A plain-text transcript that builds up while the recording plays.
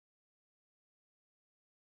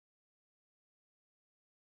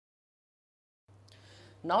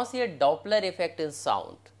Now see a Doppler effect in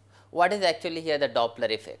sound. What is actually here the Doppler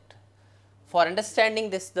effect? For understanding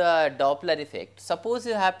this the Doppler effect, suppose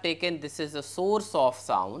you have taken this is the source of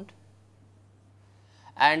sound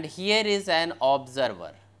and here is an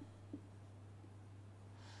observer.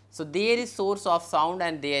 So, there is source of sound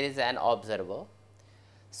and there is an observer.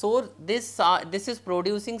 So, this is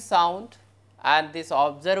producing sound and this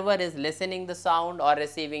observer is listening the sound or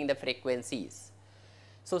receiving the frequencies.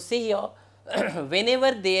 So, see here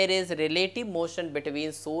whenever there is relative motion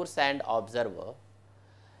between source and observer,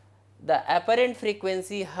 the apparent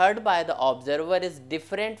frequency heard by the observer is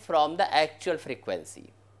different from the actual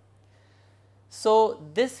frequency. So,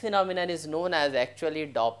 this phenomenon is known as actually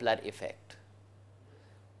Doppler effect.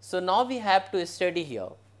 So, now we have to study here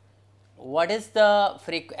what is the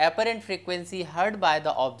apparent frequency heard by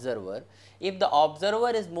the observer if the observer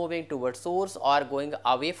is moving towards source or going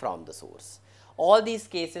away from the source. All these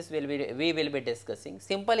cases we will be discussing.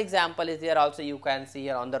 Simple example is here also you can see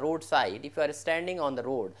here on the road side. If you are standing on the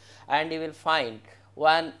road and you will find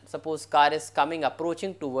one suppose car is coming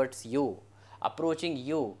approaching towards you,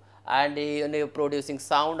 and producing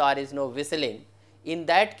sound or is whistling. In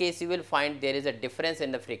that case you will find there is a difference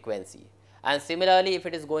in the frequency, and similarly if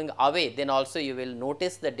it is going away then also you will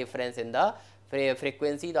notice the difference in the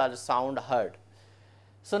frequency or the sound heard.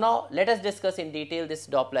 So, now let us discuss in detail this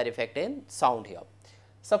Doppler effect in sound here.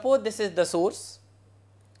 Suppose this is the source,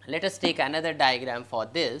 let us take another diagram for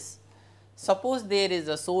this. Suppose there is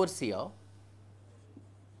a source here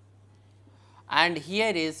and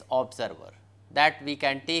here is observer, that we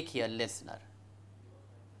can take here listener.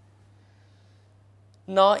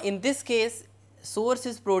 Now, in this case source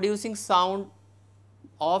is producing sound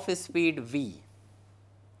of speed v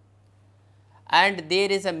and there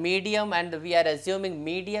is a medium and we are assuming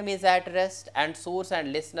medium is at rest and source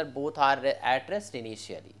and listener both are at rest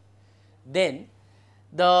initially. Then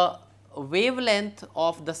the wavelength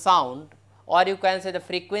of the sound, or you can say the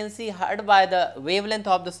frequency heard by the wavelength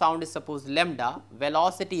of the sound is suppose lambda,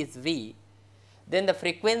 velocity is v, then the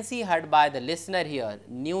frequency heard by the listener here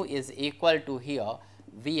nu is equal to here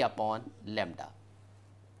v upon lambda,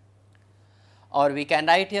 or we can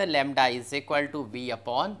write here lambda is equal to v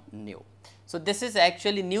upon nu. So, this is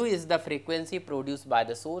actually nu is the frequency produced by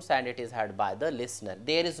the source and it is heard by the listener.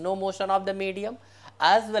 There is no motion of the medium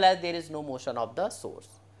as well as there is no motion of the source.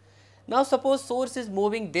 Now, suppose source is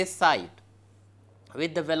moving this side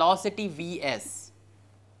with the velocity vs.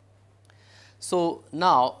 So,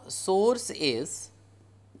 now source is,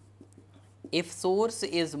 if source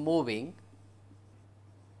is moving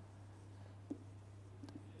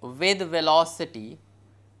with velocity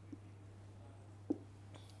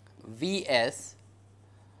vs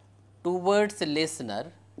towards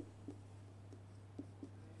listener,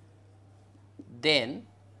 then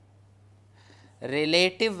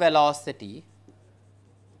relative velocity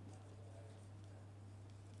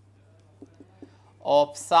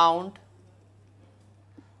of sound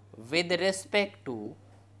with respect to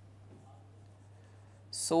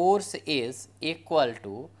source is equal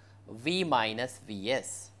to v minus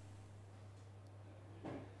vs.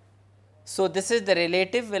 So, this is the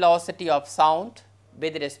relative velocity of sound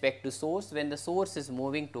with respect to source when the source is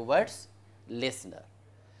moving towards listener.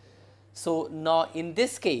 So, now in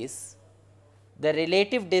this case the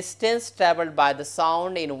relative distance travelled by the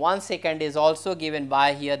sound in 1 second is also given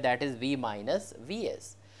by here, that is v minus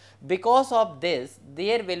vs. Because of this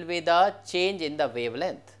there will be the change in the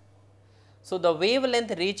wavelength. So, the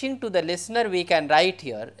wavelength reaching to the listener we can write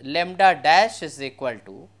here lambda dash is equal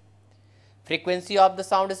to, frequency of the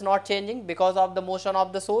sound is not changing because of the motion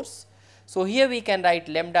of the source. So, here we can write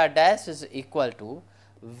lambda dash is equal to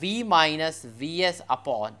v minus vs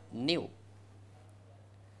upon nu.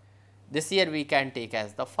 This here we can take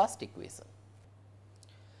as the first equation.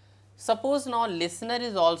 Suppose now listener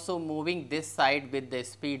is also moving this side with the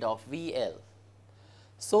speed of vl.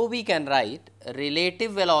 So, we can write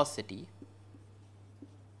relative velocity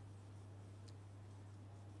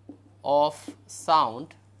of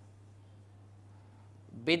sound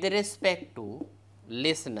with respect to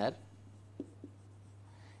listener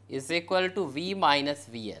is equal to v minus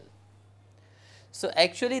vl. So,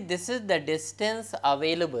 actually this is the distance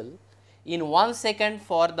available in 1 second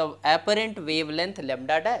for the apparent wavelength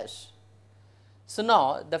lambda dash. So,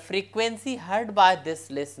 now the frequency heard by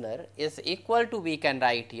this listener is equal to, we can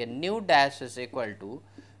write here nu dash is equal to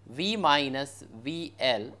v minus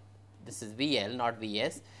vl, this is vl not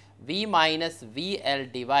vs, v minus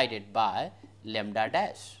vl divided by lambda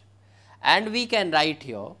dash, and we can write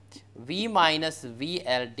here v minus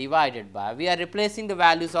vl divided by, we are replacing the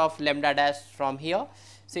values of lambda dash from here.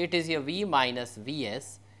 So, it is here v minus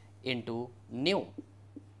vs into nu.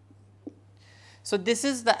 So, this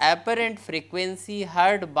is the apparent frequency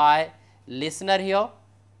heard by listener here,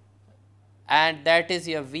 and that is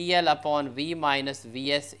your VL upon V minus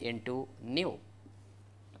Vs into nu.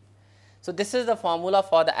 So, this is the formula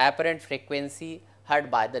for the apparent frequency heard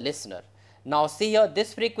by the listener. Now, see here,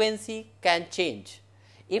 this frequency can change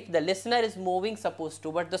if the listener is moving suppose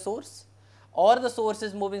toward the source, or the source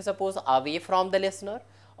is moving suppose away from the listener,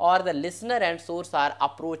 or the listener and source are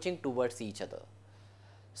approaching towards each other.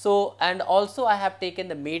 So, and also I have taken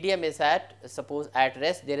the medium is at suppose at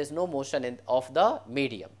rest, there is no motion of the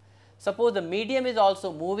medium. Suppose the medium is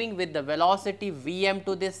also moving with the velocity Vm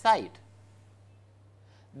to this side,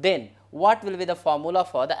 then what will be the formula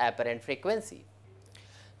for the apparent frequency?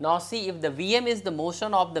 Now, see, if the Vm is the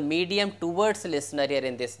motion of the medium towards listener here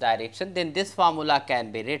in this direction, then this formula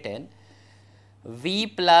can be written V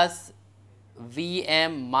plus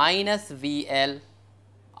Vm minus Vl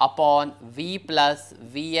upon V plus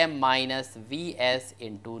Vm minus Vs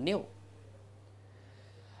into nu.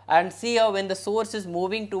 And see here, when the source is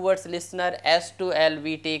moving towards listener S to L,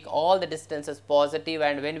 we take all the distances positive,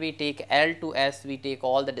 and when we take L to S, we take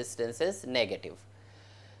all the distances negative.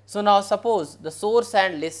 So, now suppose the source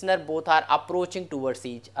and listener both are approaching towards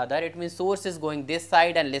each other, it means source is going this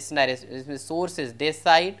side and listener is, it means source is this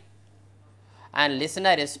side and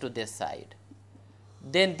listener is to this side.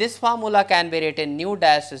 Then this formula can be written nu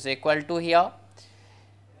dash is equal to here,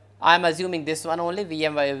 I am assuming this one only,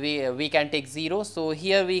 we can take 0. So,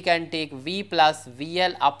 here we can take V plus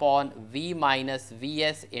VL upon V minus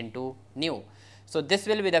Vs into nu. So, this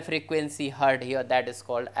will be the frequency heard here, that is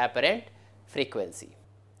called apparent frequency.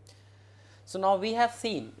 So, now we have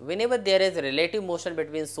seen whenever there is a relative motion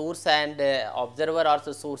between source and observer or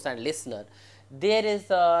so source and listener, there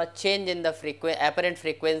is a change in the apparent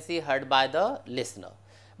frequency heard by the listener.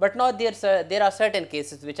 But now there are certain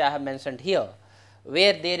cases which I have mentioned here,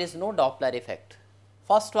 where there is no Doppler effect.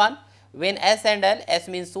 First one, when S and L, S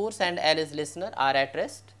means source and L is listener, are at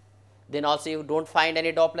rest, then also you do not find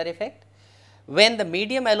any Doppler effect. When the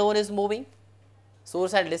medium alone is moving,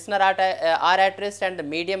 source and listener are at rest and the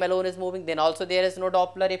medium alone is moving, then also there is no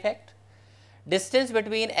Doppler effect. Distance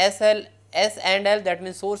between S and L, that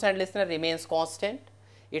means source and listener, remains constant.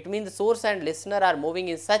 It means the source and listener are moving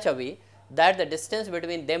in such a way that the distance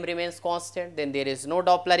between them remains constant, then there is no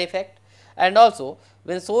Doppler effect. And also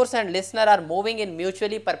when source and listener are moving in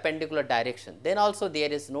mutually perpendicular direction, then also there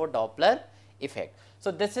is no Doppler effect.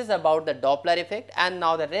 So, this is about the Doppler effect. And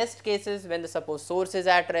now the rest cases, when the suppose source is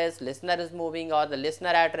at rest, listener is moving, or the listener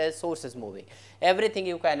at rest, source is moving, everything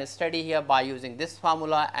you can study here by using this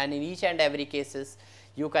formula, and in each and every cases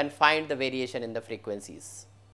you can find the variation in the frequencies.